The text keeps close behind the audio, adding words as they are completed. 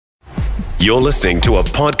You're listening to a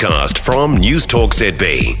podcast from News Talk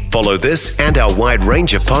ZB. Follow this and our wide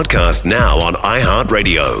range of podcasts now on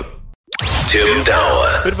iHeartRadio. Tim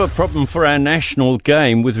Dower. Bit of a problem for our national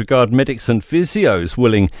game with regard medics and physios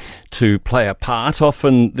willing to play a part.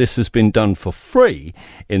 Often this has been done for free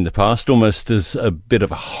in the past, almost as a bit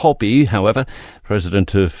of a hobby. However,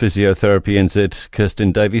 President of Physiotherapy NZ,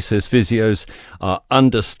 Kirsten Davie, says physios are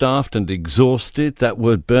understaffed and exhausted. That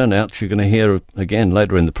word burnout you're going to hear again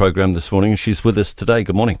later in the programme this morning. She's with us today.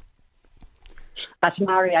 Good morning.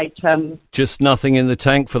 Just nothing in the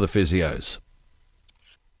tank for the physios.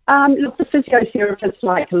 Look, the physiotherapists,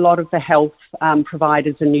 like a lot of the health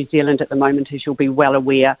providers in New Zealand at the moment, as you'll be well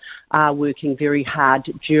aware, are working very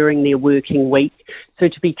hard during their working week. So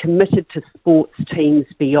to be committed to sports teams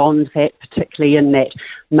beyond that, particularly in that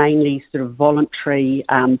mainly sort of voluntary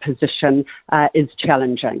position, is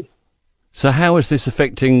challenging. So how is this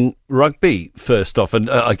affecting rugby, first off, and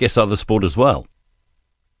I guess other sport as well?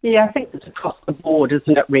 Yeah, I think it's across the board,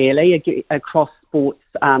 isn't it, really, across sports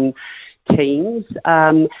teams.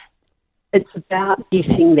 It's about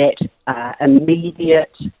getting that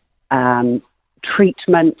immediate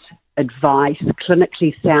treatment advice,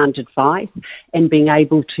 clinically sound advice, and being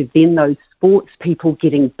able to then those sports people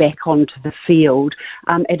getting back onto the field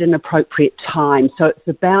at an appropriate time. So it's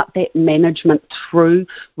about that management through,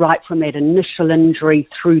 right from that initial injury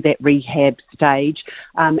through that rehab stage,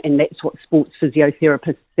 and that's what sports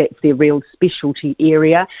physiotherapists, that's their real specialty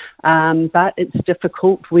area. But it's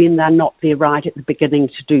difficult when they're not there right at the beginning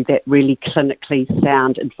to do that really clinically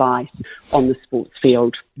sound advice on the sports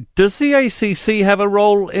field. Does the ACC have a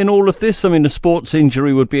role in all of this? I mean, a sports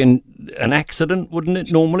injury would be an accident, wouldn't it,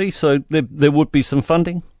 normally? So there would be some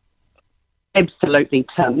funding? Absolutely,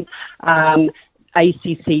 Tim.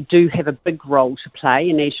 ACC do have a big role to play,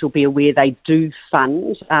 and as you'll be aware, they do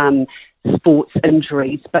fund sports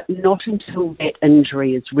injuries, but not until that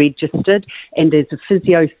injury is registered. And as a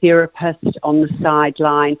physiotherapist on the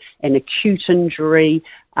sideline, an acute injury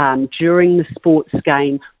during the sports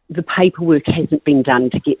game, the paperwork hasn't been done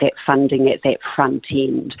to get that funding at that front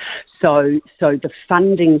end. So the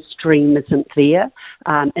funding stream isn't there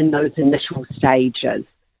in those initial stages.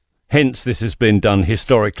 Hence, this has been done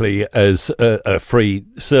historically as a free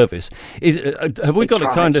service. Have we got a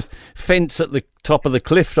kind of fence at the top of the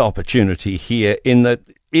cliff opportunity here, in that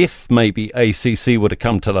if maybe ACC were to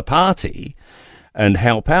come to the party and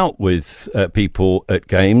help out with people at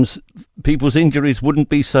games, people's injuries wouldn't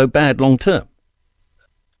be so bad long term?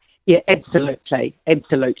 Yeah, absolutely,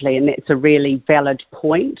 and that's a really valid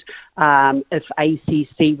point. If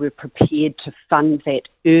ACC were prepared to fund that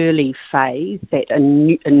early phase, that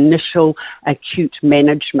initial acute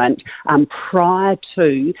management, prior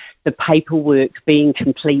to the paperwork being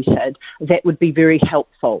completed, that would be very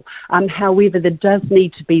helpful. However, there does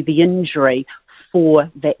need to be the injury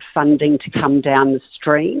for that funding to come down the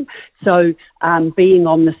stream. So being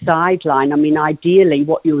on the sideline, I mean, ideally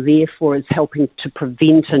what you're there for is helping to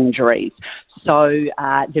prevent injuries. So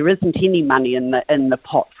there isn't any money in the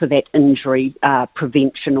pot for that injury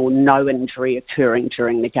prevention or no injury occurring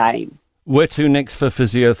during the game. Where to next for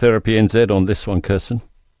Physiotherapy NZ on this one, Kirsten?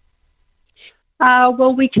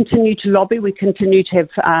 Well, we continue to lobby. We continue to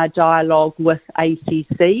have dialogue with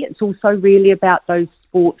ACC. It's also really about those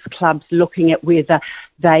sports clubs looking at whether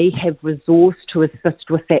they have resource to assist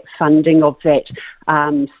with that funding of that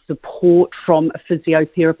support from a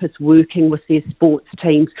physiotherapist working with their sports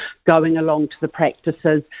teams, going along to the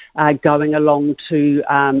practices, going along to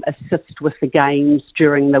assist with the games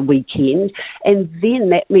during the weekend. And then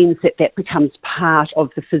that means that becomes part of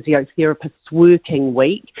the physiotherapist's working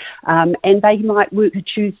week. And they might work a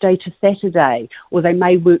Tuesday to Saturday, or they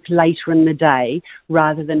may work later in the day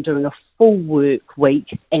rather than doing a full work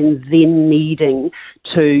week and then needing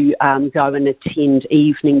to go and attend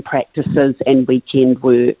evening practices and weekend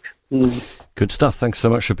work. Good stuff. Thanks so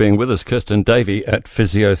much for being with us, Kirsten Davie at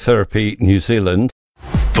Physiotherapy New Zealand.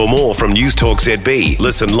 For more from News Talk ZB,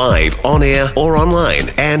 listen live, on air or online,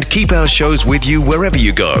 and keep our shows with you wherever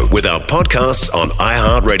you go with our podcasts on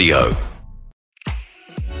iHeartRadio.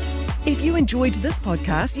 If you enjoyed this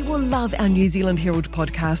podcast, you will love our New Zealand Herald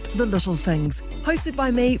podcast, The Little Things, hosted by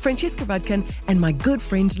me, Francesca Rudkin, and my good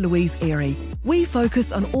friend Louise Airy. We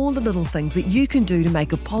focus on all the little things that you can do to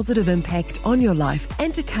make a positive impact on your life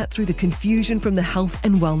and to cut through the confusion from the health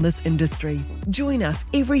and wellness industry. Join us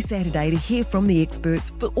every Saturday to hear from the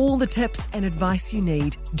experts for all the tips and advice you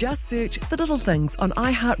need. Just search The Little Things on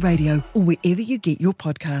iHeartRadio or wherever you get your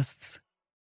podcasts.